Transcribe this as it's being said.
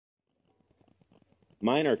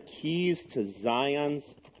Mine are keys to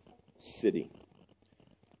Zion's city.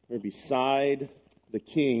 Where beside the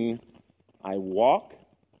King I walk.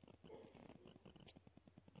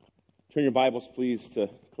 Turn your Bibles, please, to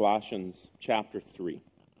Colossians chapter 3.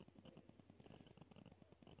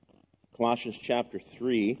 Colossians chapter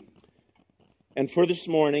 3. And for this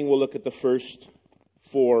morning, we'll look at the first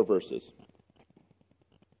 4 verses.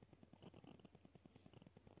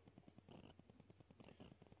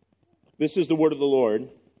 This is the word of the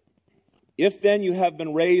Lord. If then you have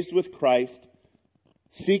been raised with Christ,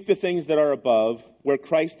 seek the things that are above, where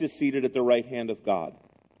Christ is seated at the right hand of God.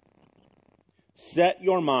 Set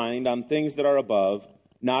your mind on things that are above,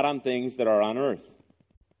 not on things that are on earth.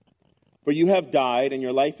 For you have died, and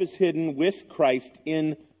your life is hidden with Christ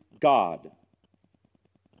in God.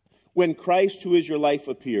 When Christ, who is your life,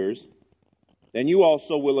 appears, then you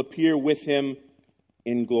also will appear with him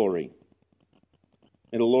in glory.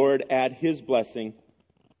 May the Lord add his blessing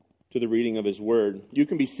to the reading of his word. You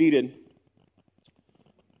can be seated.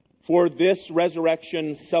 For this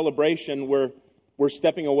resurrection celebration, we're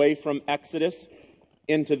stepping away from Exodus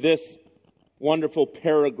into this wonderful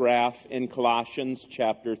paragraph in Colossians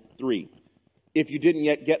chapter 3. If you didn't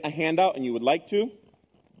yet get a handout and you would like to,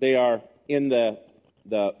 they are in the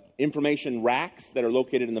information racks that are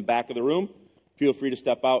located in the back of the room. Feel free to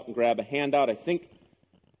step out and grab a handout. I think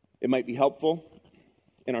it might be helpful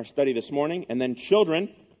in our study this morning. And then children,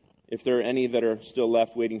 if there are any that are still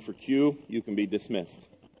left waiting for cue, you can be dismissed.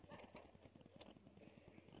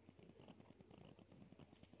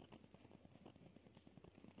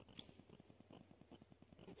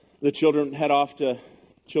 The children head off to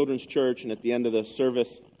Children's Church, and at the end of the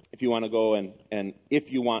service, if you want to go and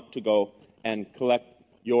collect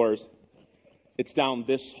yours, it's down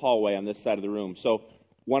this hallway on this side of the room. So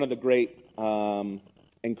one of the great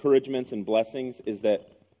encouragements and blessings is that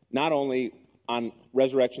not only on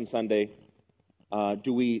Resurrection Sunday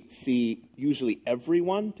do we see usually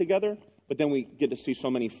everyone together, but then we get to see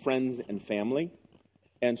so many friends and family.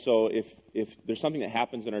 And so if there's something that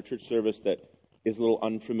happens in our church service that is a little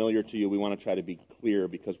unfamiliar to you, we want to try to be clear,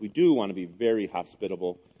 because we do want to be very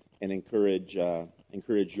hospitable and encourage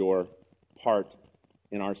your part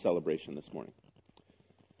in our celebration this morning.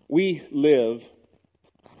 We live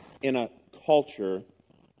in a culture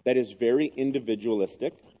that is very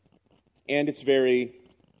individualistic, and it's very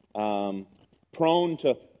prone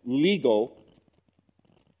to legal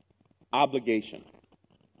obligation.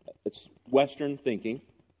 It's Western thinking,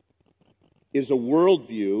 is a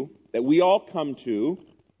worldview that we all come to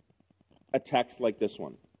a text like this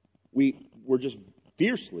one. We're just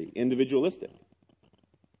fiercely individualistic.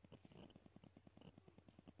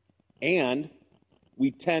 And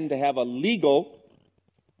we tend to have a legal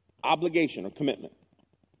obligation or commitment.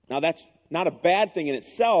 Now, that's not a bad thing in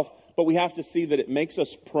itself, but we have to see that it makes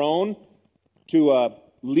us prone to a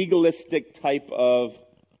legalistic type of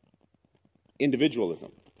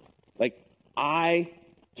individualism. Like, I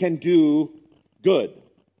can do good.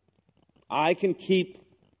 I can keep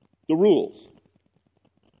the rules.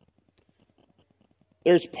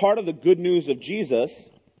 There's part of the good news of Jesus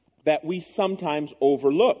that we sometimes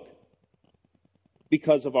overlook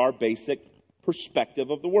because of our basic perspective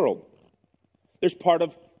of the world. There's part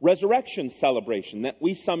of resurrection celebration that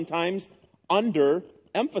we sometimes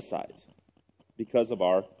underemphasize because of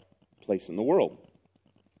our place in the world.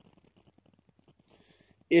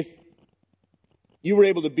 If you were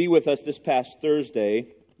able to be with us this past Thursday,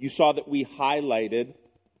 you saw that we highlighted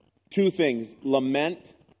 2 things: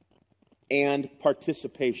 lament and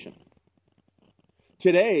participation.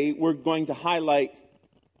 Today, we're going to highlight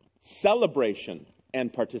celebration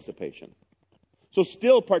and participation. So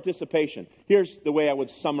still participation. Here's the way I would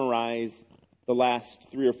summarize the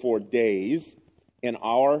last 3 or 4 days in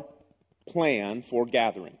our plan for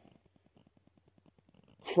gathering.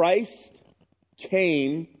 Christ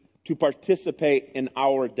came to participate in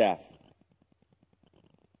our death.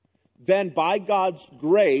 Then by God's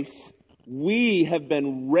grace, we have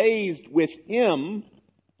been raised with him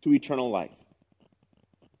to eternal life.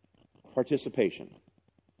 Participation.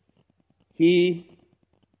 He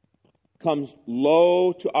comes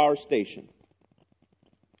low to our station,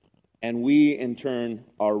 and we in turn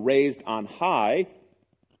are raised on high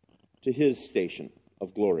to his station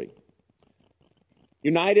of glory.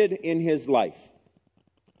 United in his life.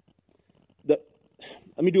 Let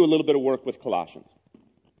me do a little bit of work with Colossians.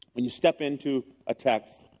 When you step into a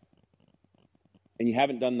text and you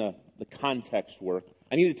haven't done the context work,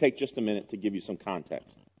 I need to take just a minute to give you some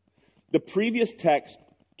context. The previous text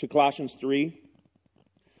to Colossians 3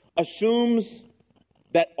 assumes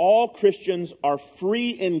that all Christians are free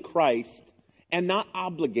in Christ and not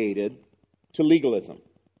obligated to legalism.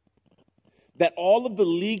 That all of the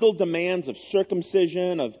legal demands of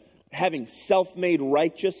circumcision, of having self-made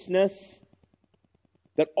righteousness,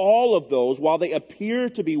 that all of those, while they appear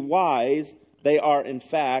to be wise, they are in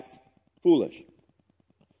fact foolish.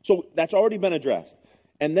 So that's already been addressed.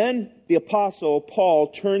 And then the Apostle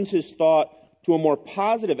Paul turns his thought to a more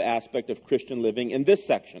positive aspect of Christian living in this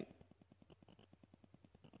section.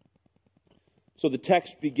 So the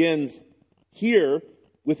text begins here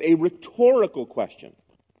with a rhetorical question.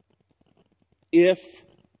 If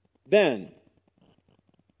then.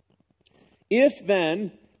 If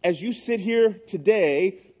then, as you sit here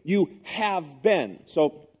today, you have been.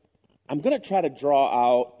 So I'm going to try to draw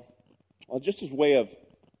out, well, just as way of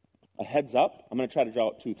a heads up, I'm going to try to draw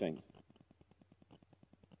out two things.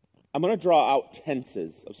 I'm going to draw out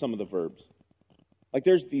tenses of some of the verbs. Like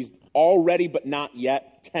there's these already but not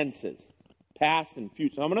yet tenses, past and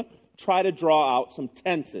future. So I'm going to try to draw out some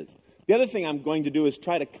tenses. The other thing I'm going to do is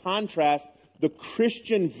try to contrast the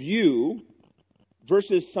Christian view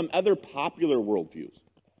versus some other popular worldviews,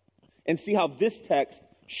 and see how this text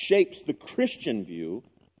shapes the Christian view,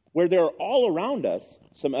 where there are all around us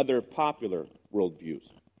some other popular worldviews.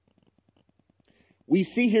 We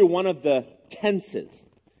see here one of the tenses.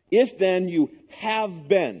 If then you have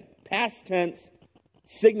been, past tense,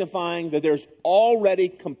 signifying that there's already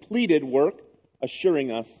completed work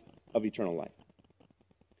assuring us of eternal life.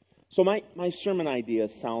 So my sermon idea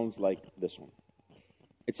sounds like this one.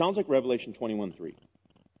 It sounds like Revelation 21:3.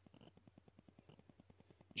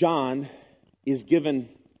 John is given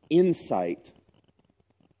insight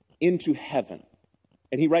into heaven.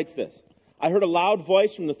 And he writes this: I heard a loud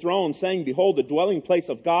voice from the throne saying, behold, the dwelling place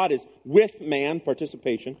of God is with man,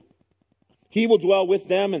 participation. He will dwell with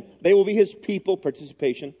them, and they will be his people,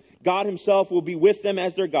 participation. God himself will be with them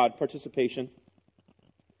as their God, participation.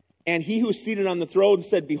 And he who is seated on the throne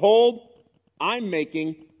said, behold, I'm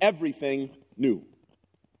making everything new.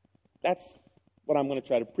 That's what I'm going to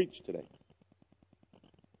try to preach today.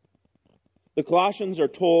 The Colossians are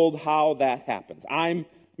told how that happens. I'm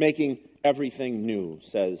making everything new,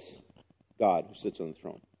 says God who sits on the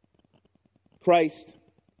throne. Christ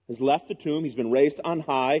has left the tomb. He's been raised on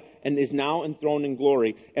high and is now enthroned in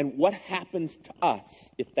glory. And what happens to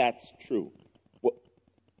us if that's true?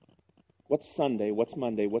 What's Sunday? What's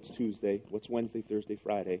Monday? What's Tuesday? What's Wednesday, Thursday,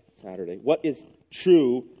 Friday, Saturday? What is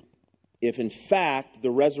true if in fact the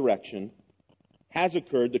resurrection has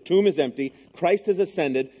occurred, the tomb is empty, Christ has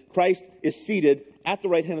ascended, Christ is seated at the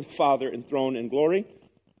right hand of the Father enthroned in glory?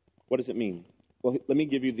 What does it mean? Well, let me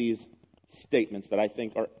give you these statements that I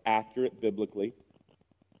think are accurate biblically,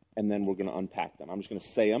 and then we're going to unpack them. I'm just going to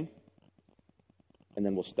say them, and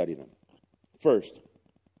then we'll study them. First,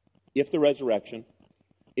 if the resurrection,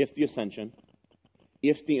 if the ascension,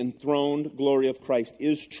 if the enthroned glory of Christ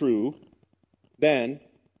is true, then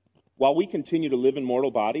while we continue to live in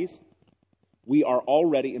mortal bodies, we are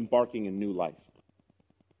already embarking in new life.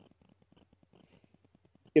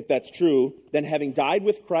 If that's true, then having died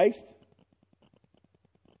with Christ,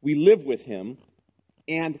 we live with him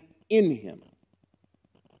and in him.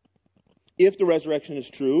 If the resurrection is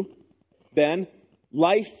true, then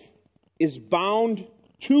life is bound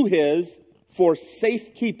to his for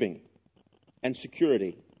safekeeping and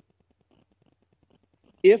security.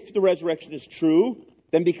 If the resurrection is true,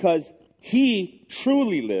 then because he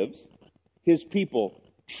truly lives, his people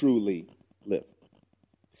truly live.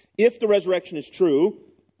 If the resurrection is true,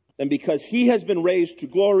 then because he has been raised to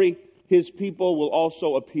glory, his people will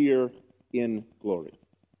also appear in glory.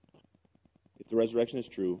 If the resurrection is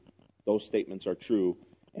true, those statements are true.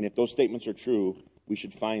 And if those statements are true, we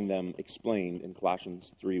should find them explained in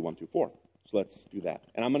Colossians 3:1-4. So let's do that.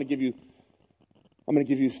 And I'm going to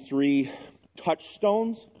give you three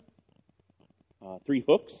touchstones, three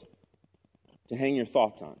hooks to hang your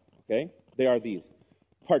thoughts on. Okay? They are these: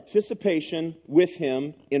 participation with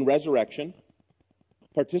him in resurrection,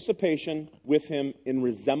 participation with him in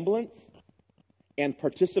resemblance, and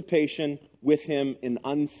participation with him in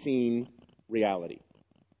unseen reality.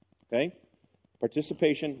 Okay?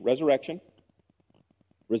 Participation, resurrection,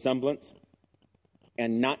 resemblance,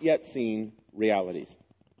 and not yet seen realities.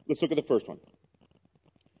 Let's look at the first one.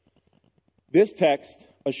 This text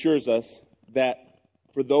assures us that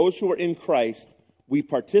for those who are in Christ, we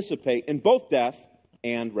participate in both death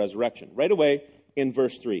and resurrection. Right away in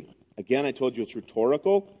verse 3. Again, I told you it's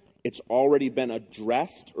rhetorical. It's already been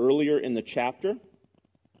addressed earlier in the chapter.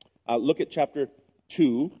 Look at chapter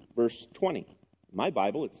 2, verse 20. In my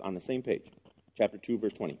Bible, it's on the same page. Chapter 2,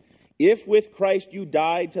 verse 20. If with Christ you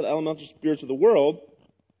died to the elemental spirits of the world,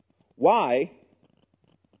 why,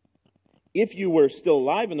 If you were still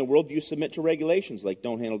alive in the world, you submit to regulations like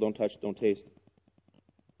don't handle, don't touch, don't taste.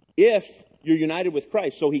 If you're united with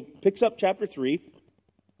Christ. So he picks up chapter 3,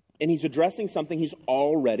 and he's addressing something he's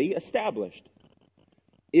already established.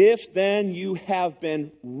 If then you have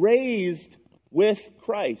been raised with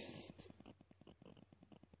Christ.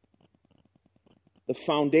 The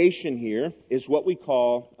foundation here is what we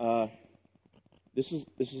call, this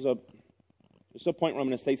is a point where I'm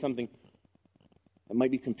going to say something that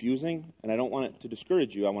might be confusing, and I don't want it to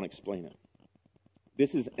discourage you. I want to explain it.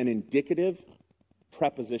 This is an indicative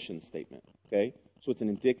preposition statement, okay? So it's an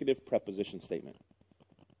indicative preposition statement.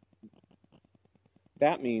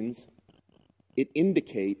 That means it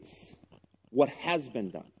indicates what has been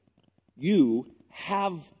done. You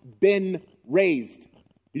have been raised.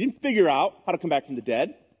 You didn't figure out how to come back from the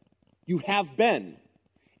dead. You have been.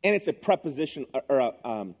 And it's a preposition,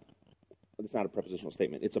 it's not a prepositional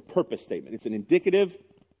statement. It's a purpose statement. It's an indicative,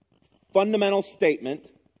 fundamental statement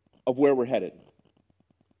of where we're headed.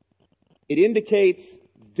 It indicates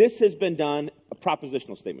this has been done, a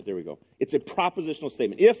propositional statement. There we go. It's a propositional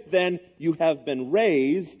statement. If then you have been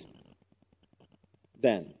raised,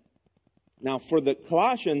 then. Now for the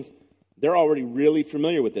Colossians, they're already really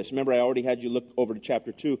familiar with this. Remember, I already had you look over to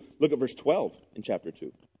chapter 2. Look at verse 12 in chapter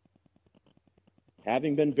 2.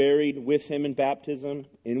 Having been buried with him in baptism,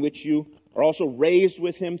 in which you are also raised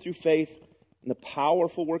with him through faith in the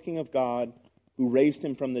powerful working of God who raised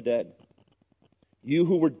him from the dead. You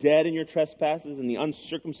who were dead in your trespasses and the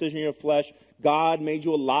uncircumcision of your flesh, God made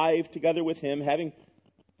you alive together with him, having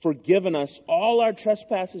forgiven us all our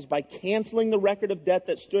trespasses by canceling the record of debt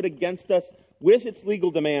that stood against us with its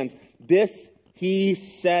legal demands. This he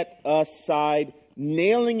set aside,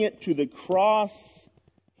 nailing it to the cross.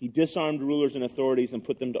 He disarmed rulers and authorities and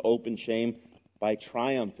put them to open shame by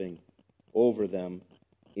triumphing over them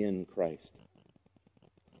in Christ.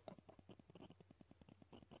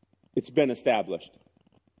 It's been established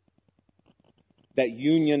that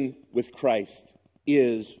union with Christ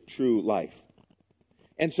is true life.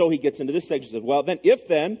 And so he gets into this section of, well, then, if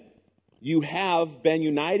then you have been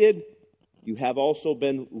united, you have also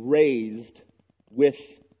been raised with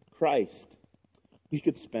Christ. We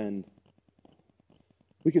could spend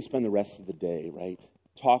the rest of the day, right,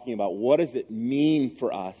 talking about what does it mean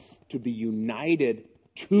for us to be united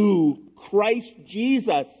to Christ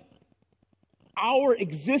Jesus. Our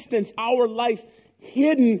existence, our life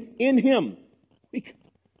hidden in him.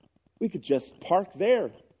 We could just park there.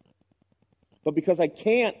 But because I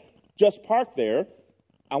can't just park there,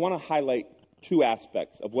 I want to highlight two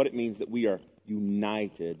aspects of what it means that we are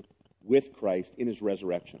united with Christ in his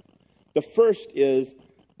resurrection. The first is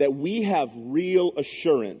that we have real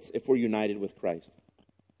assurance if we're united with Christ.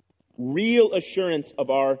 Real assurance of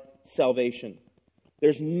our salvation.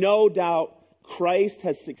 There's no doubt Christ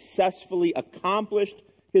has successfully accomplished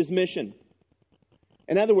his mission.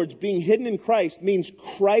 In other words, being hidden in Christ means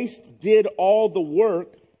Christ did all the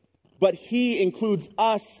work, but he includes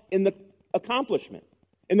us in the accomplishment,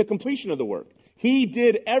 in the completion of the work. He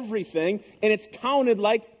did everything, and it's counted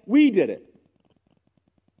like we did it.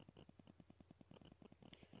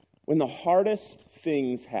 When the hardest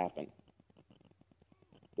things happen,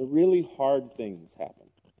 the really hard things happen,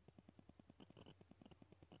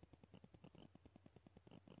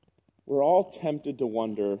 we're all tempted to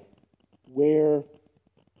wonder, where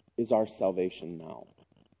is our salvation now?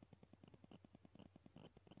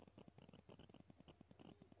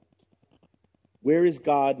 Where is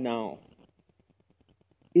God now?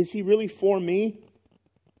 Is he really for me?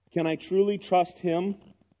 Can I truly trust him?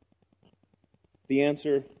 The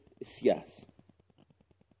answer is yes.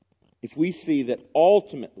 If we see that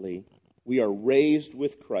ultimately we are raised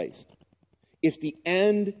with Christ, if the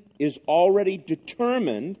end is already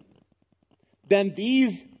determined, then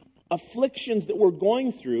these afflictions that we're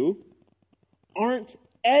going through aren't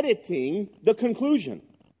editing the conclusion.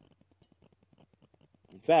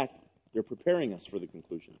 In fact, they're preparing us for the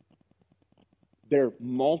conclusion. They're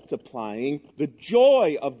multiplying the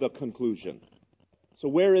joy of the conclusion. So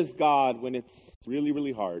where is God when it's really,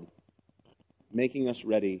 really hard? Making us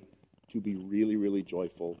ready to be really, really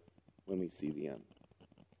joyful when we see the end.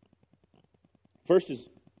 First is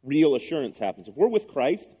real assurance happens. If we're with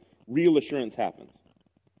Christ, real assurance happens.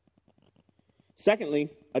 Secondly,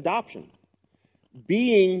 adoption.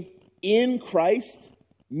 Being in Christ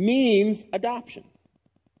means adoption.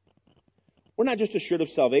 We're not just assured of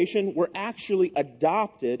salvation, we're actually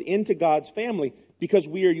adopted into God's family because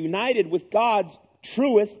we are united with God's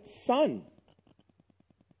truest Son,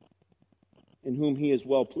 in whom he is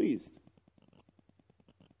well pleased.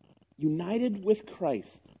 United with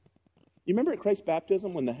Christ. You remember at Christ's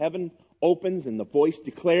baptism when the heaven opens and the voice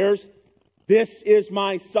declares, "This is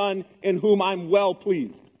my Son in whom I'm well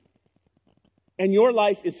pleased." And your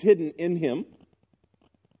life is hidden in him,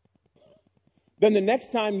 then the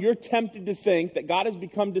next time you're tempted to think that God has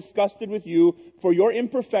become disgusted with you for your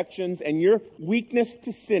imperfections and your weakness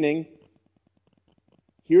to sinning,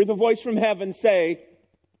 hear the voice from heaven say,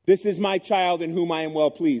 "This is my child in whom I am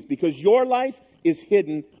well pleased," because your life is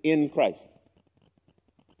hidden in Christ.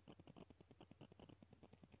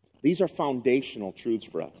 These are foundational truths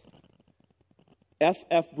for us.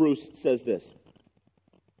 F. Bruce says this: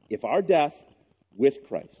 if our death with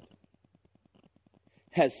Christ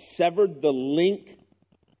has severed the link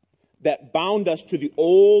that bound us to the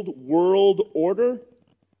old world order,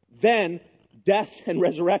 then death and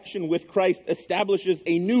resurrection with Christ establishes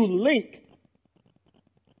a new link,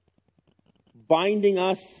 binding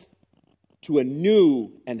us to a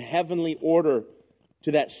new and heavenly order,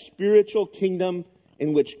 to that spiritual kingdom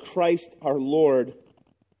in which Christ our Lord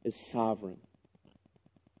is sovereign.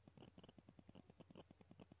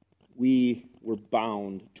 We were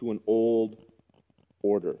bound to an old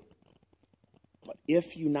order. But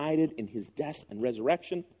if united in his death and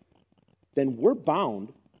resurrection, then we're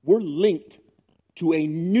bound, we're linked to a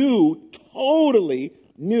new, totally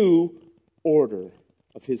new order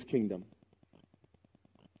of his kingdom.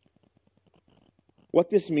 What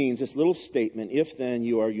this means, this little statement, "if then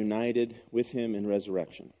you are united with him in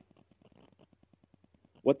resurrection,"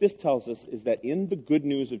 what this tells us is that in the good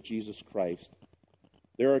news of Jesus Christ,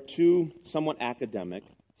 there are two somewhat academic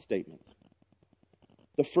statements.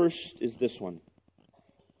 The first is this one: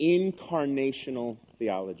 incarnational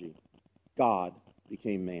theology. God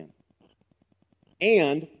became man.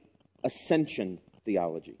 And ascension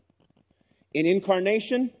theology. In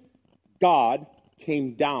incarnation, God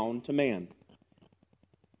came down to man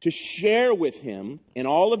to share with him in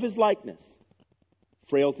all of his likeness,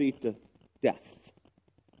 frailty to death.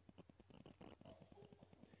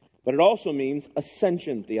 But it also means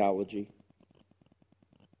ascension theology.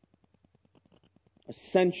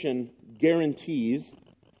 Ascension guarantees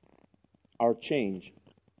our change.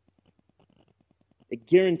 It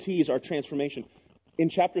guarantees our transformation. In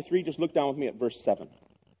chapter 3, just look down with me at verse 7.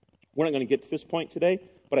 We're not going to get to this point today,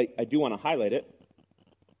 but I do want to highlight it.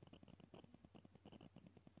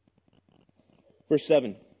 Verse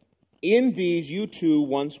 7. "In these you too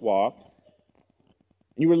once walked,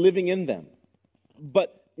 and you were living in them.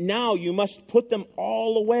 But now you must put them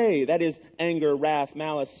all away." That is anger, wrath,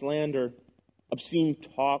 malice, slander, obscene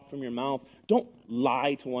talk from your mouth. Don't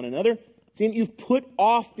lie to one another. See, you've put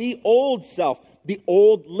off the old self. The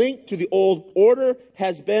old link to the old order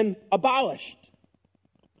has been abolished.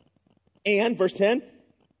 And, verse 10,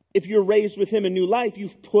 "if you're raised with him in new life,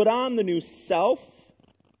 you've put on the new self,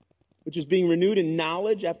 which is being renewed in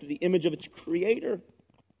knowledge after the image of its creator."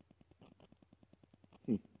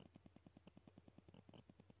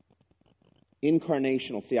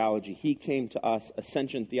 Incarnational theology. He came to us.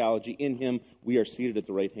 Ascension theology. In him we are seated at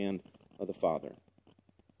the right hand of the Father.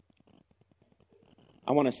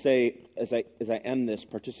 I want to say, as I end this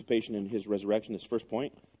participation in his resurrection, this first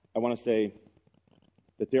point, I want to say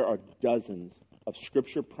that there are dozens of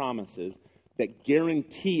Scripture promises that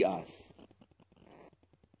guarantee us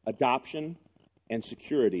adoption and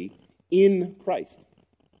security in Christ.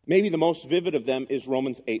 Maybe the most vivid of them is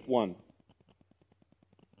Romans 8:1.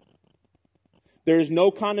 "There is no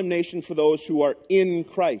condemnation for those who are in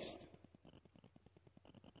Christ."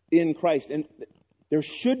 In Christ. And there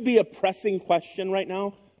should be a pressing question right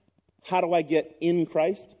now. How do I get in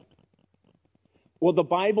Christ? Well, the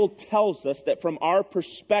Bible tells us that from our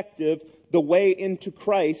perspective, the way into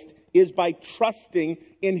Christ is by trusting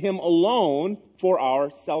in him alone for our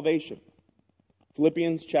salvation.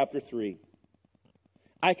 Philippians chapter 3.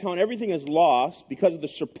 "I count everything as loss because of the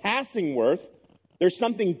surpassing worth. There's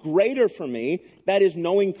something greater for me, that is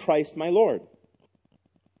knowing Christ my Lord."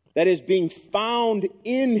 That is being found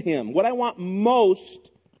in him. What I want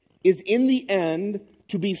most is in the end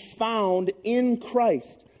to be found in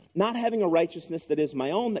Christ. Not having a righteousness that is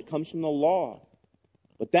my own, that comes from the law,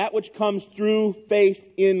 but that which comes through faith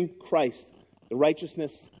in Christ. The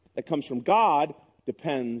righteousness that comes from God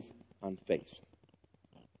depends on faith.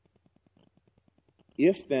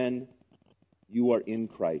 If then you are in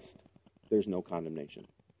Christ, there's no condemnation.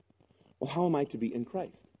 Well, how am I to be in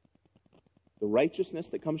Christ? The righteousness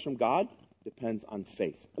that comes from God depends on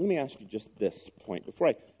faith. Let me ask you just this point before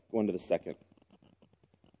I go into the second.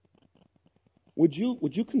 Would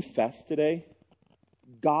you confess today,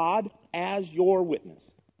 God as your witness,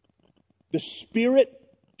 the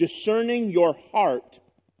Spirit discerning your heart?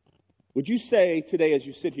 Would you say today as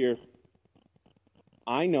you sit here,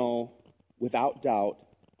 "I know without doubt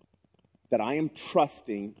that I am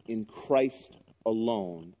trusting in Christ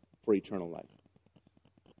alone for eternal life.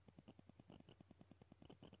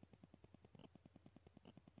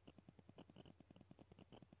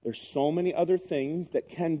 There's so many other things that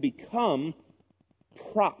can become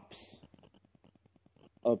props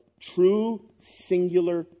of true,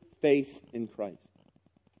 singular faith in Christ.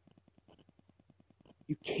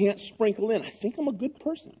 You can't sprinkle in, I think I'm a good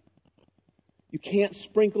person. You can't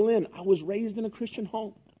sprinkle in, I was raised in a Christian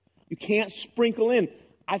home. You can't sprinkle in,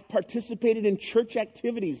 I've participated in church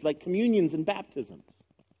activities like communions and baptisms.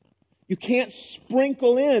 You can't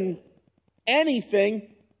sprinkle in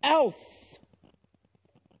anything else.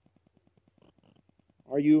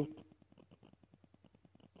 Are you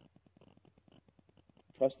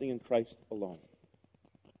trusting in Christ alone?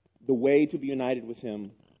 The way to be united with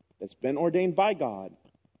Him that's been ordained by God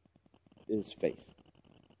is faith.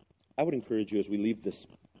 I would encourage you as we leave this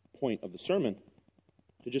point of the sermon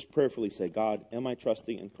to just prayerfully say, God, am I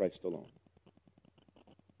trusting in Christ alone?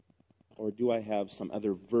 Or do I have some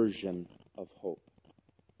other version of hope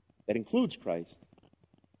that includes Christ,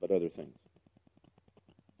 but other things?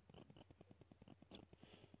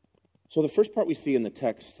 So the first part we see in the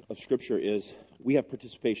text of Scripture is we have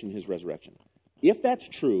participation in His resurrection. If that's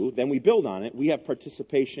true, then we build on it. We have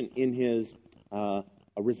participation in His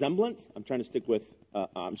a resemblance. I'm trying to stick with,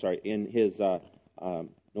 in His, no,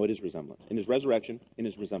 it is resemblance. In His resurrection, in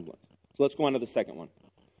His resemblance. So let's go on to the second one.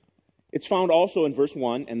 It's found also in verse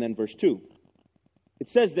 1 and then verse 2. It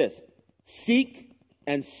says this, seek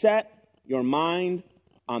and set your mind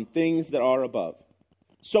on things that are above.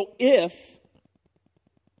 So if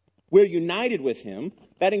we're united with Him,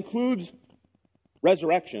 that includes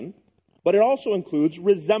resurrection, but it also includes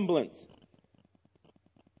resemblance.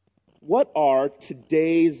 What are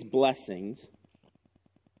today's blessings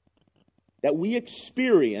that we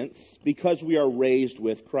experience because we are raised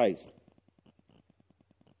with Christ?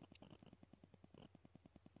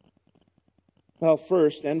 Well,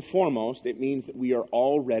 first and foremost, it means that we are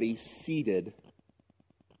already seated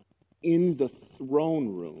in the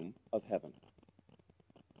throne room of heaven.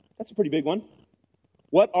 That's a pretty big one.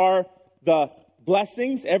 What are the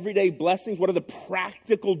blessings, everyday blessings? What are the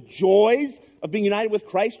practical joys of being united with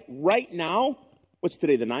Christ right now? What's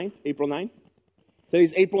today, the 9th? April 9th?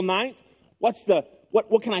 Today's April 9th.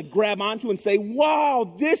 What can I grab onto and say,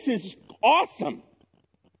 wow, this is awesome?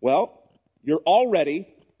 Well, you're already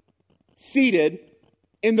seated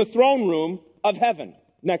in the throne room of heaven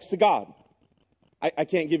next to God. I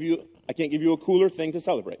can't give you a cooler thing to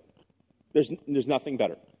celebrate. There's nothing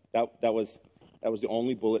better. That was the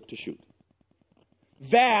only bullet to shoot.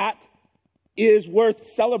 That is worth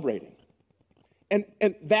celebrating.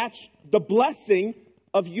 And that's the blessing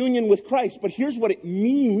of union with Christ. But here's what it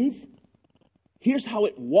means. Here's how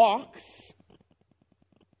it walks.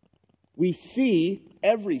 We see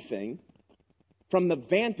everything from the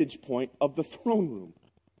vantage point of the throne room.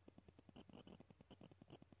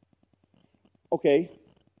 Okay.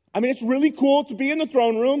 I mean, it's really cool to be in the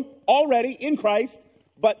throne room already in Christ,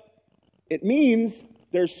 but it means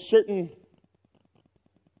there's certain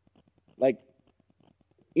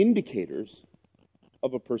indicators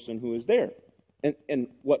of a person who is there. And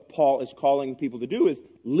what Paul is calling people to do is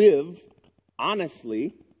live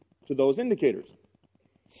honestly to those indicators.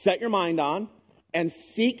 Set your mind on and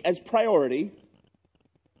seek as priority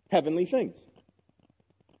heavenly things.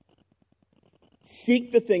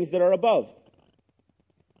 Seek the things that are above.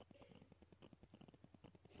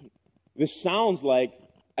 This sounds like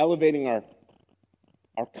elevating our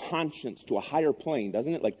conscience to a higher plane,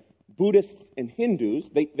 doesn't it? Like Buddhists and Hindus,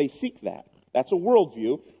 they seek that. That's a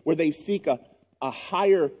worldview where they seek a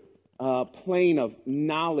higher plane of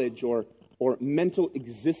knowledge or mental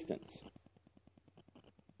existence.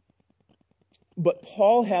 But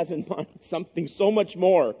Paul has in mind something so much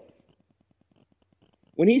more.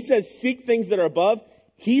 When he says seek things that are above,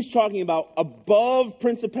 he's talking about above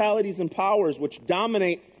principalities and powers which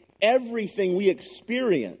dominate everything we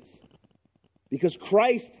experience. Because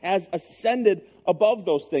Christ has ascended above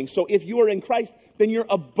those things. So if you are in Christ, then you're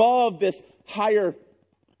above this higher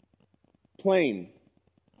plane.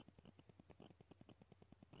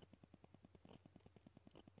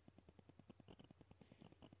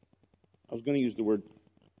 I was going to use the word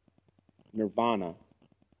nirvana.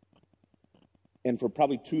 And for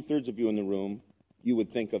probably 2/3 of you in the room, you would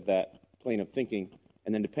think of that plane of thinking.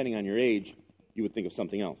 And then depending on your age, you would think of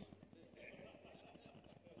something else.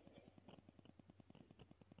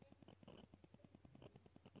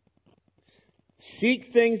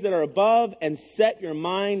 Seek things that are above and set your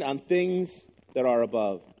mind on things that are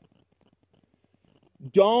above.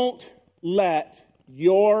 Don't let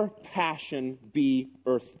your passion be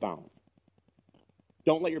earthbound.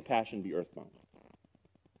 Don't let your passion be earthbound.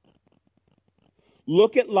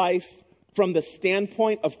 Look at life from the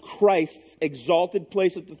standpoint of Christ's exalted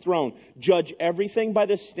place at the throne. Judge everything by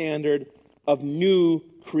the standard of new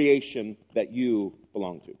creation that you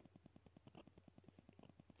belong to.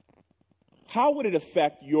 How would it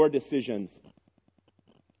affect your decisions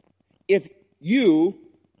if you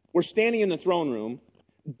were standing in the throne room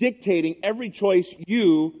dictating every choice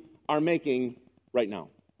you are making right now?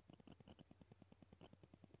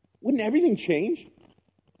 Wouldn't everything change?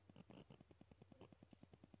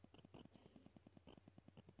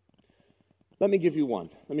 Let me give you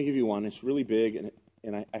one. It's really big,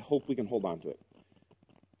 and I hope we can hold on to it.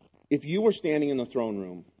 If you were standing in the throne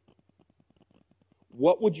room,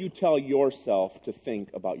 what would you tell yourself to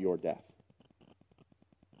think about your death?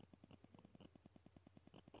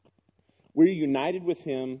 We're united with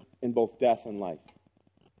him in both death and life.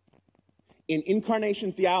 In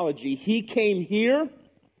incarnation theology, he came here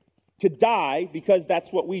to die because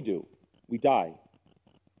that's what we do. We die.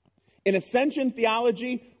 In ascension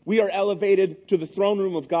theology, we are elevated to the throne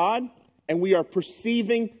room of God, and we are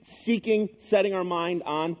perceiving, seeking, setting our mind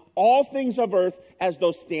on all things of earth as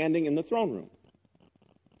though standing in the throne room.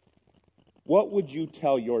 What would you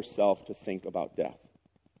tell yourself to think about death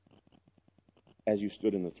as you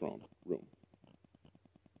stood in the throne room?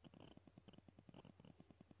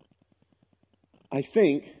 I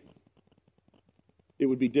think it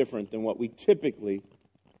would be different than what we typically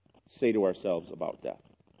say to ourselves about death.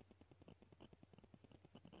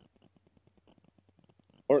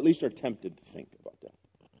 Or at least are tempted to think about death.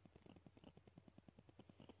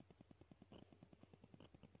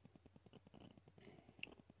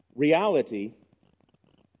 Reality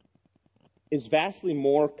is vastly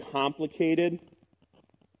more complicated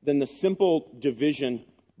than the simple division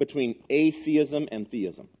between atheism and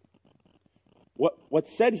theism.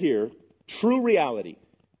 What's said here, true reality,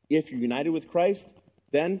 if you're united with Christ,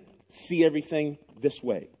 then see everything this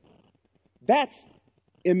way. That's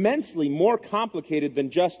immensely more complicated than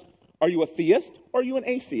just, are you a theist or are you an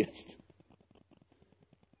atheist?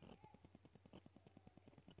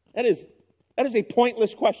 That is a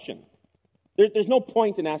pointless question. There's no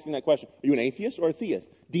point in asking that question. Are you an atheist or a theist?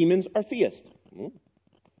 Demons are theists. So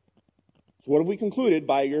what have we concluded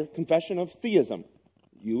by your confession of theism?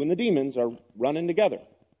 You and the demons are running together.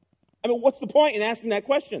 I mean, what's the point in asking that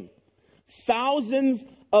question? Thousands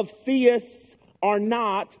of theists are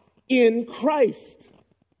not in Christ.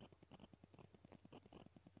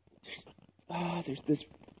 There's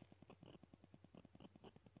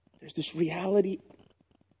this reality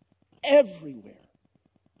everywhere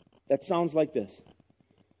that sounds like this.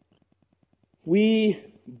 We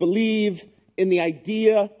believe in the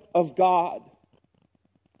idea of God.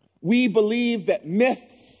 We believe that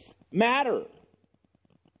myths matter.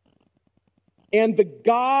 And the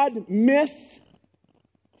God myth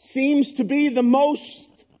seems to be the most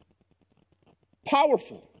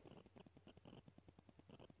powerful.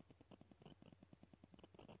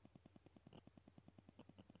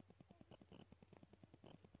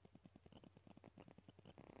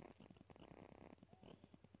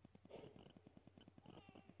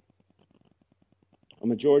 A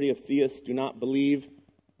majority of theists do not believe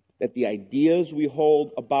that the ideas we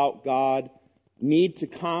hold about God need to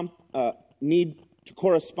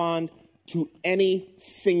correspond to any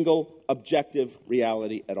single objective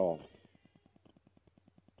reality at all.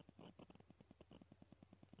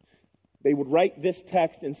 They would write this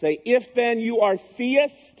text and say, if then you are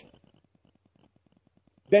theist,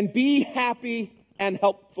 then be happy and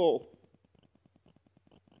helpful.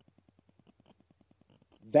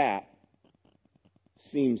 That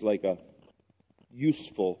seems like a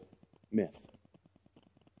useful myth.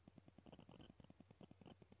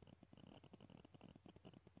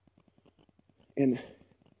 And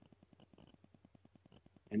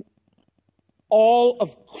all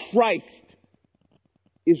of Christ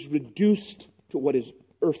is reduced to what is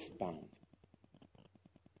earthbound.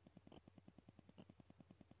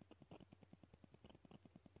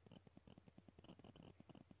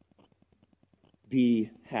 Be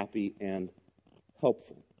happy and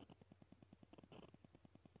helpful.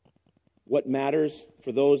 What matters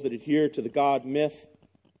for those that adhere to the God myth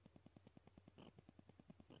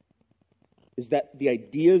is that the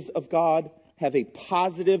ideas of God have a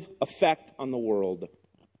positive effect on the world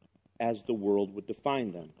as the world would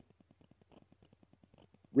define them.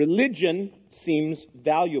 Religion seems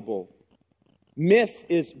valuable. Myth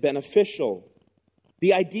is beneficial.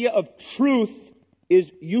 The idea of truth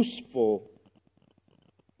is useful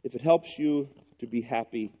if it helps you to be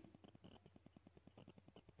happy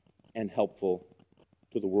and helpful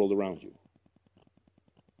to the world around you.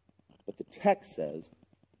 But the text says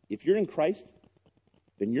if you're in Christ,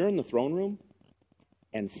 then you're in the throne room,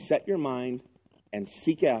 and set your mind and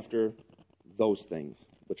seek after those things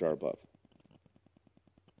which are above.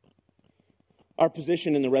 Our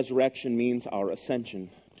position in the resurrection means our ascension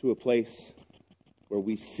to a place where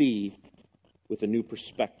we see with a new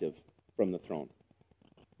perspective from the throne.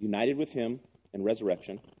 United with him in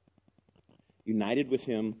resurrection, united with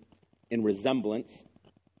him in resemblance,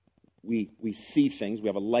 we see things, we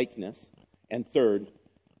have a likeness. And third,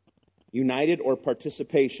 united or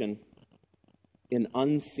participation in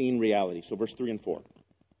unseen reality. So verse 3 and 4.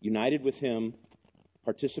 United with him,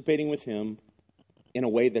 participating with him in a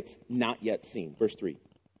way that's not yet seen. Verse 3.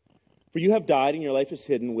 For you have died and your life is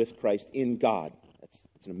hidden with Christ in God.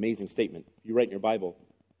 That's an amazing statement. If you write in your Bible,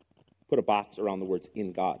 put a box around the words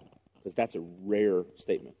in God, because that's a rare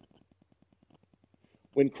statement.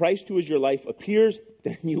 When Christ, who is your life, appears,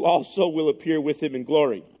 then you also will appear with him in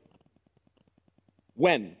glory.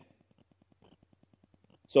 When?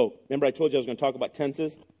 So, remember I told you I was going to talk about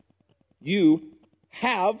tenses? You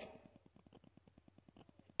have,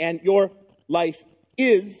 and your life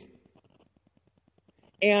is,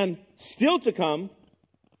 and still to come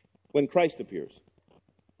when Christ appears.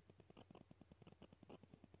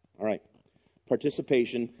 All right.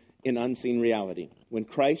 Participation in unseen reality. When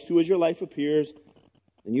Christ, who is your life, appears,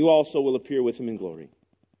 then you also will appear with him in glory.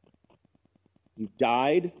 You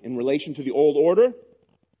died in relation to the old order.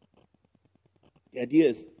 The idea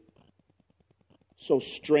is so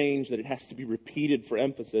strange that it has to be repeated for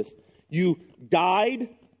emphasis. You died,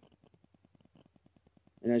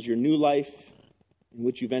 and as your new life in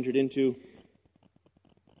which you've entered into,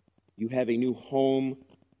 you have a new home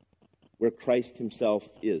where Christ himself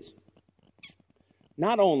is.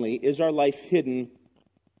 Not only is our life hidden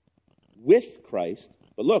with Christ,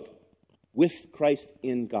 but look, with Christ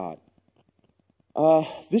in God.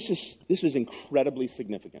 This is incredibly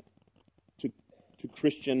significant to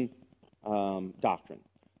Christian doctrine,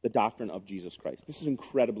 the doctrine of Jesus Christ. This is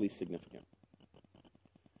incredibly significant.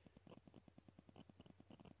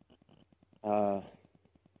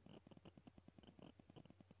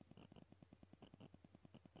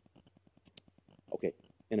 Okay,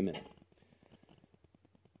 in a minute.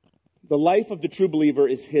 The life of the true believer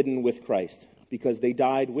is hidden with Christ because they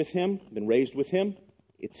died with him, been raised with him.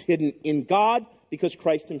 It's hidden in God because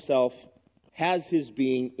Christ himself has his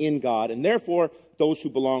being in God, and therefore those who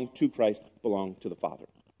belong to Christ belong to the Father.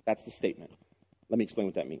 That's the statement. Let me explain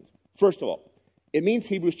what that means. First of all, it means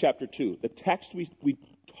Hebrews chapter 2, the text we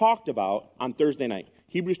talked about on Thursday night.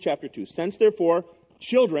 Hebrews chapter 2. Since, therefore,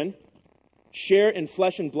 children share in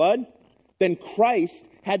flesh and blood, then Christ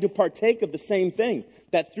had to partake of the same thing,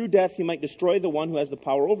 that through death he might destroy the one who has the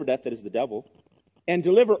power over death, that is the devil, and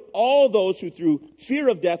deliver all those who through fear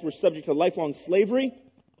of death were subject to lifelong slavery.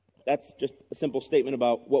 That's just a simple statement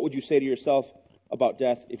about what would you say to yourself about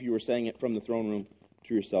death if you were saying it from the throne room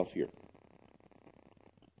to yourself here.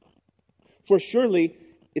 For surely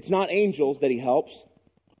it's not angels that he helps,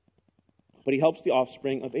 but he helps the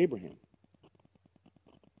offspring of Abraham.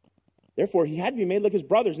 Therefore, he had to be made like his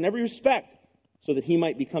brothers in every respect, so that he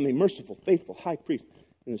might become a merciful, faithful high priest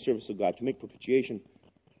in the service of God to make propitiation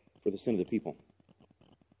for the sin of the people.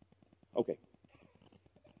 Okay.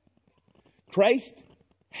 Christ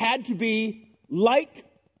had to be like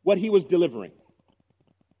what he was delivering.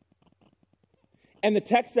 And the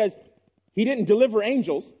text says he didn't deliver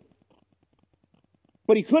angels,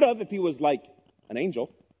 but he could have if he was like an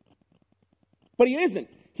angel. But he isn't.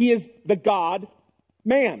 He is the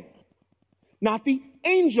God-man, not the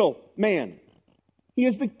angel-man. He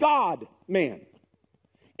is the God-man.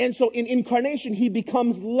 And so in incarnation, he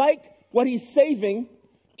becomes like what he's saving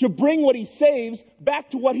to bring what he saves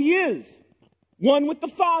back to what he is, one with the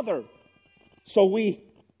Father. So we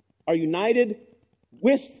are united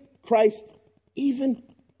with Christ even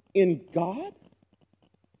in God?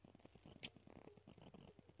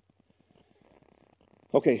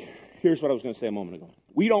 Okay, here's what I was going to say a moment ago.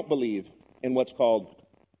 We don't believe in what's called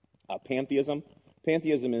pantheism.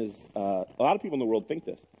 Pantheism is, a lot of people in the world think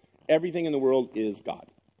this. Everything in the world is God.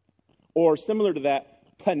 Or similar to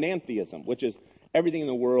that, panentheism, which is everything in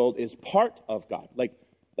the world is part of God. Like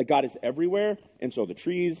God is everywhere, and so the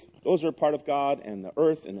trees, those are part of God, and the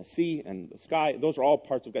earth and the sea and the sky, those are all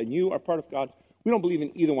parts of God. And you are part of God. We don't believe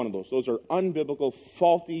in either one of those. Those are unbiblical,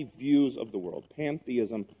 faulty views of the world,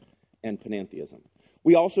 pantheism and panentheism.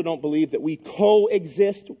 We also don't believe that we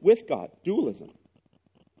coexist with God, dualism.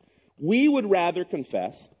 We would rather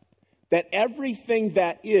confess that everything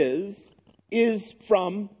that is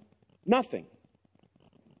from nothing.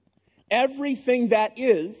 Everything that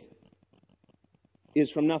is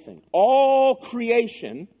from nothing. All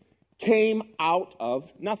creation came out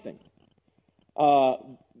of nothing.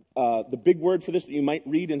 The big word for this that you might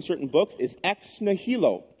read in certain books is ex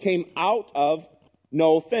nihilo, came out of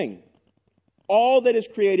no thing. All that is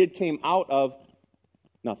created came out of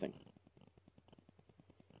nothing.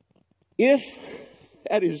 If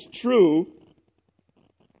that is true,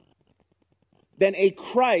 then a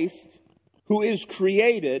Christ who is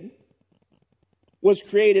created was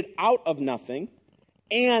created out of nothing,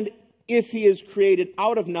 and if he is created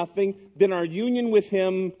out of nothing, then our union with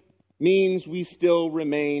him means we still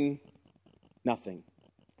remain nothing.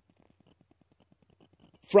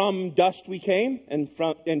 From dust we came, and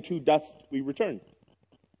to dust we return.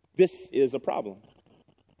 This is a problem.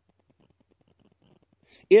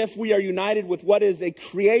 If we are united with what is a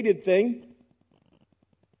created thing,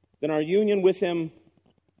 then our union with him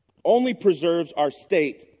only preserves our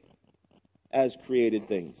state as created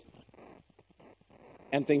things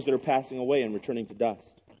and things that are passing away and returning to dust.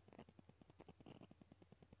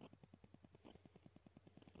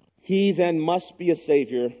 He then must be a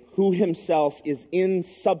Savior who himself is in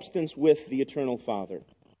substance with the eternal Father.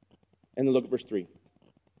 And then look at verse 3.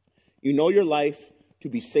 You know your life to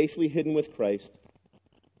be safely hidden with Christ,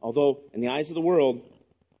 although in the eyes of the world,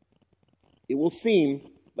 it will seem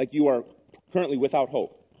like you are currently without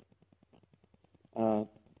hope.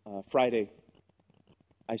 Friday,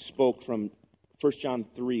 I spoke from 1 John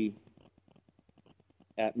 3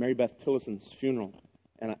 at Mary Beth Tillison's funeral,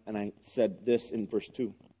 and I said this in verse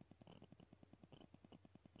 2.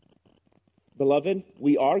 Beloved,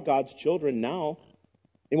 we are God's children now,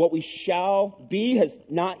 and what we shall be has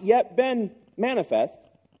not yet been manifest.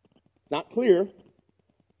 It's not clear,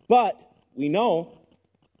 but we know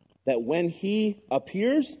that when he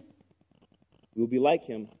appears, we will be like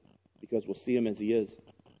him because we'll see him as he is.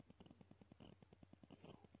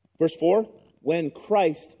 Verse 4, when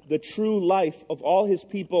Christ, the true life of all his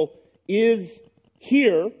people, is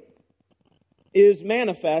here, is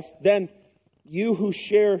manifest, then you who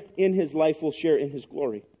share in his life will share in his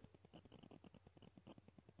glory.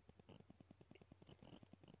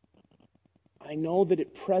 I know that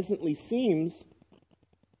it presently seems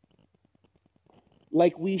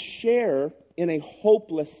like we share in a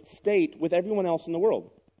hopeless state with everyone else in the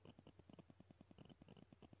world.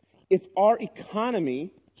 If our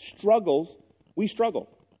economy struggles, we struggle.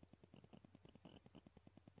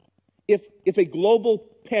 If a global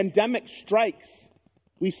pandemic strikes,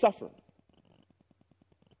 we suffer.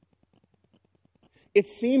 It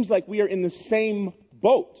seems like we are in the same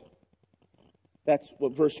boat. That's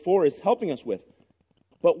what verse 4 is helping us with.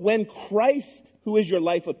 But when Christ, who is your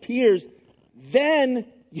life, appears, then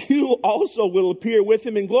you also will appear with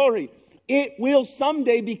him in glory. It will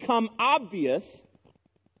someday become obvious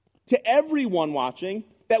to everyone watching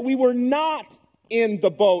that we were not in the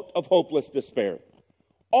boat of hopeless despair.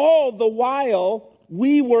 All the while,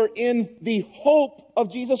 we were in the hope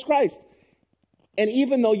of Jesus Christ. And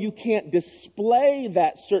even though you can't display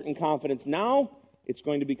that certain confidence now, it's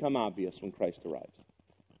going to become obvious when Christ arrives.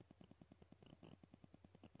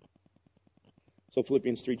 So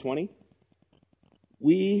Philippians 3:20,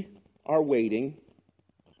 we are waiting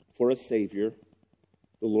for a Savior,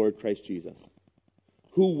 the Lord Christ Jesus,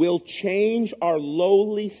 who will change our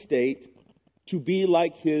lowly state to be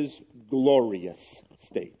like his glorious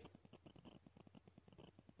state.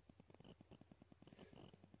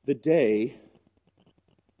 The day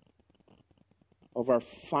of our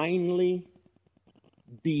finally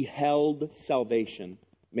beheld salvation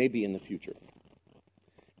may be in the future.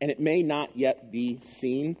 And it may not yet be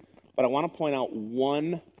seen, but I want to point out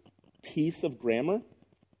one piece of grammar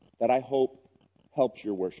that I hope helps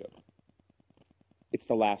your worship. It's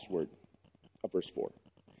the last word of verse 4.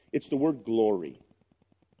 It's the word glory.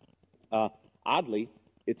 Oddly,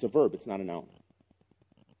 it's a verb. It's not a noun.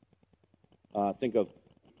 Think of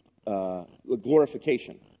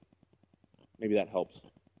glorification. Maybe that helps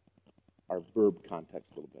our verb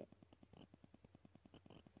context a little bit.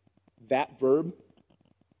 That verb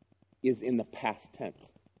is in the past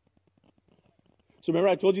tense. So remember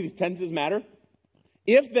I told you these tenses matter?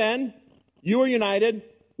 If then you are united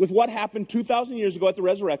with what happened 2,000 years ago at the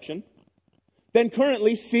resurrection, then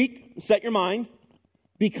currently seek, set your mind,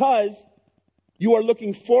 because you are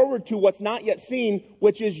looking forward to what's not yet seen,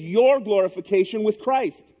 which is your glorification with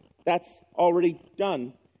Christ. That's already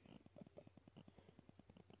done.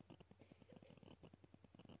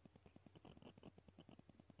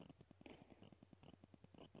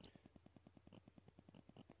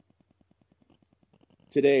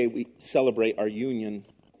 Today, we celebrate our union,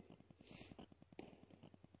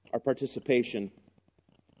 our participation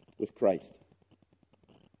with Christ.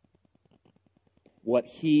 What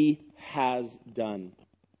he has done.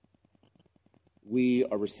 we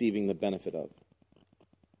are receiving the benefit of.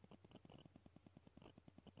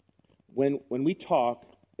 When we talk,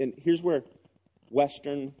 and here's where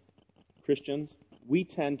Western Christians, we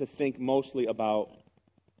tend to think mostly about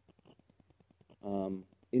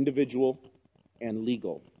individual and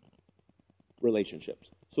legal relationships.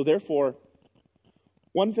 So therefore,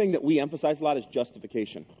 one thing that we emphasize a lot is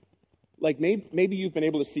justification. Like maybe you've been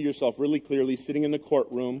able to see yourself really clearly sitting in the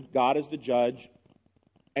courtroom, God is the judge,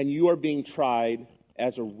 and you are being tried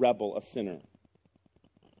as a rebel, a sinner.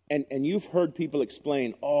 And you've heard people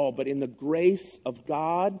explain, oh, but in the grace of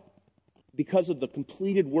God, because of the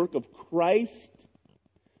completed work of Christ,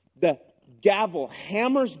 the gavel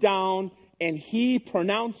hammers down and he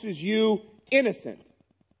pronounces you innocent,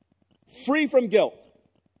 free from guilt.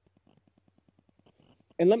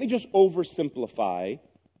 And let me just oversimplify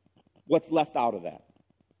what's left out of that.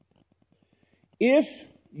 If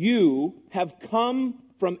you have come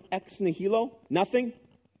from ex nihilo, nothing,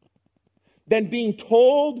 then being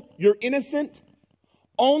told you're innocent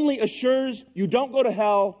only assures you don't go to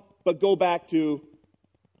hell, but go back to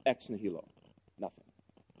ex nihilo, nothing.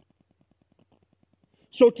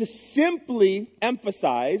 So to simply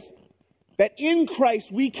emphasize that in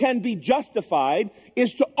Christ we can be justified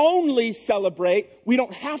is to only celebrate we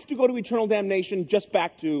don't have to go to eternal damnation, just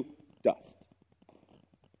back to dust.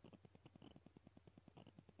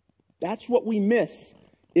 That's what we miss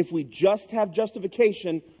if we just have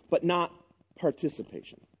justification but not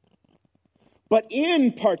participation. But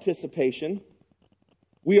in participation,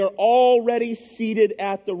 we are already seated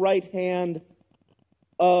at the right hand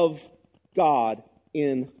of God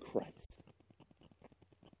in Christ.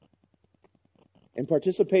 In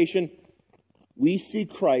participation, we see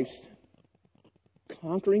Christ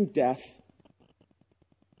conquering death,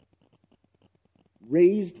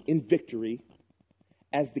 raised in victory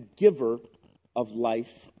as the giver of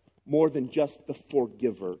life more than just the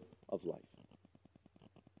forgiver of life.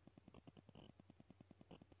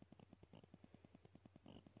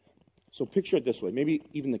 So picture it this way. Maybe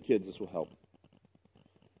even the kids, this will help.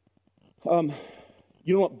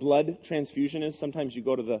 You know what blood transfusion is? Sometimes you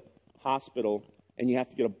go to the hospital and you have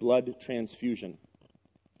to get a blood transfusion.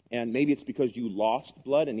 And maybe it's because you lost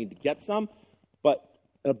blood and need to get some. But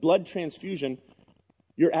a blood transfusion,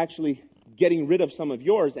 you're actually getting rid of some of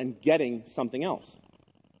yours and getting something else.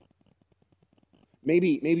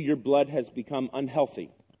 Maybe your blood has become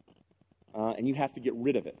unhealthy and you have to get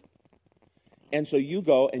rid of it. And so you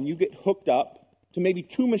go and you get hooked up to maybe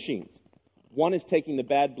two machines. One is taking the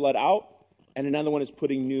bad blood out, and another one is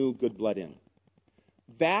putting new good blood in.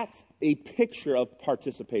 That's a picture of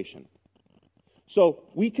participation. So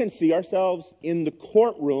we can see ourselves in the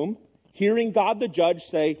courtroom, hearing God the judge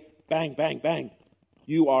say, bang, bang, bang,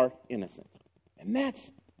 you are innocent. And that's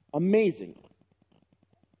amazing.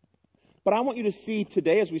 But I want you to see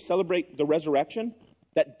today, as we celebrate the resurrection,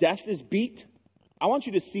 that death is beat. I want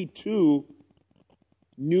you to see two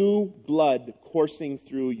new blood coursing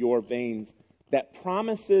through your veins that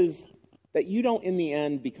promises that you don't in the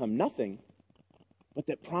end become nothing, but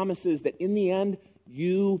that promises that in the end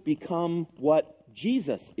you become what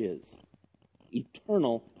Jesus is,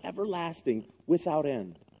 eternal, everlasting, without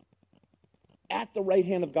end, at the right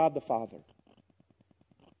hand of God the Father,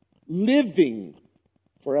 living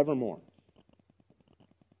forevermore.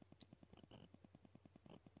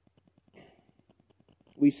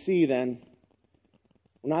 We see then,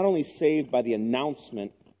 we're not only saved by the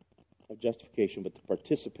announcement of justification, but the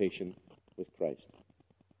participation with Christ.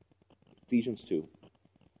 Ephesians 2.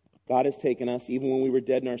 God has taken us, even when we were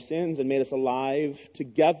dead in our sins, and made us alive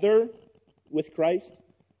together with Christ,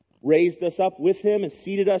 raised us up with him, and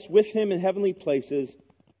seated us with him in heavenly places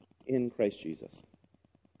in Christ Jesus.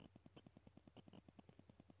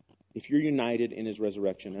 If you're united in his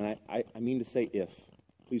resurrection, and I mean to say if,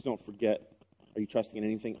 please don't forget, are you trusting in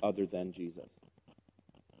anything other than Jesus?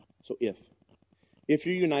 So if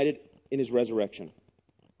you're united in his resurrection,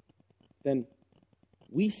 then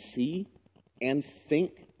we see and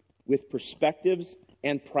think with perspectives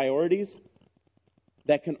and priorities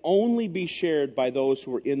that can only be shared by those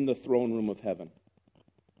who are in the throne room of heaven.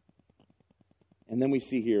 And then we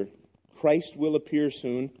see here, Christ will appear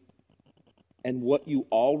soon, and what you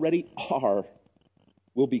already are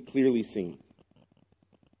will be clearly seen,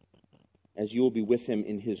 as you will be with him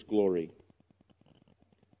in his glory.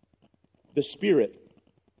 The Spirit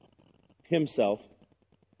himself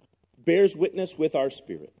bears witness with our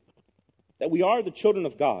spirit that we are the children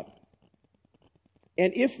of God.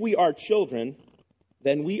 And if we are children,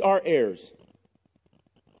 then we are heirs,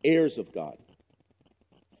 heirs of God,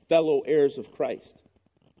 fellow heirs of Christ,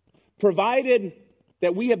 provided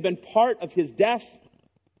that we have been part of his death,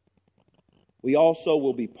 we also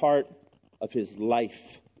will be part of his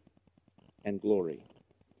life and glory.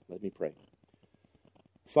 Let me pray.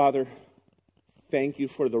 Father, thank you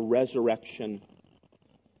for the resurrection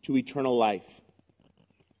to eternal life.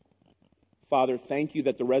 Father, thank you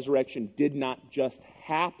that the resurrection did not just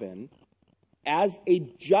happen as a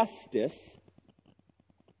justice,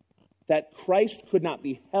 that Christ could not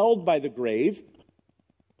be held by the grave.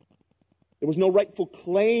 There was no rightful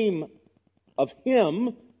claim of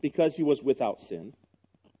him because he was without sin.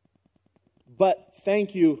 But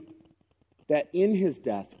thank you that in his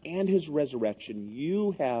death and his resurrection,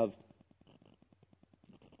 you have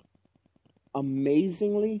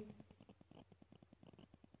amazingly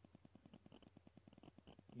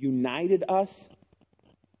united us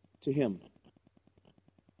to him.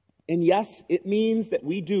 And yes, it means that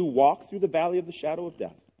we do walk through the valley of the shadow of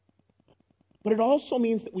death. But it also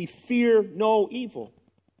means that we fear no evil.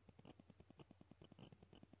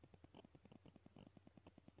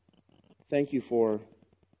 Thank you for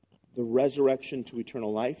the resurrection to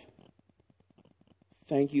eternal life.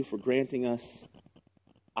 Thank you for granting us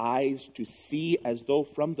eyes to see as though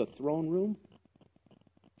from the throne room.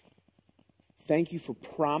 Thank you for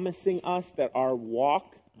promising us that our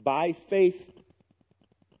walk by faith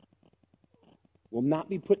will not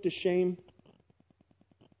be put to shame.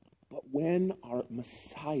 But when our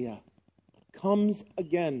Messiah comes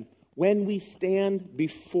again, when we stand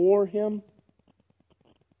before him,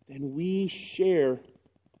 then we share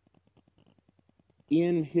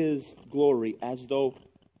in his glory as though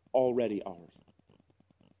already ours.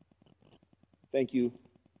 Thank you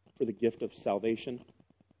for the gift of salvation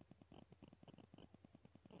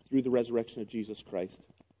through the resurrection of Jesus Christ.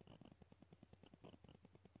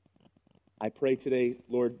 I pray today,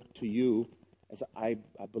 Lord, to you, as I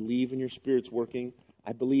believe in your Spirit's working.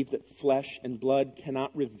 I believe that flesh and blood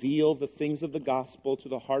cannot reveal the things of the gospel to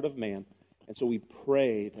the heart of man. And so we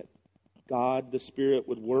pray that God, the Spirit,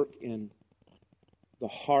 would work in the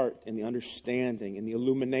heart and the understanding and the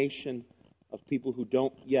illumination of people who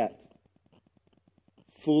don't yet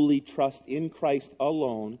fully trust in Christ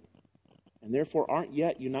alone and therefore aren't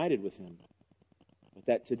yet united with him. But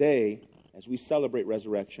that today, as we celebrate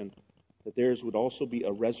resurrection, that theirs would also be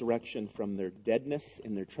a resurrection from their deadness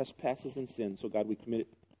and their trespasses and sins. So God, we commit it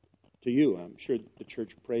to you. I'm sure the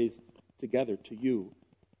church prays together to you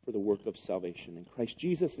for the work of salvation. In Christ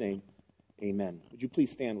Jesus' name, amen. Would you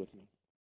please stand with me?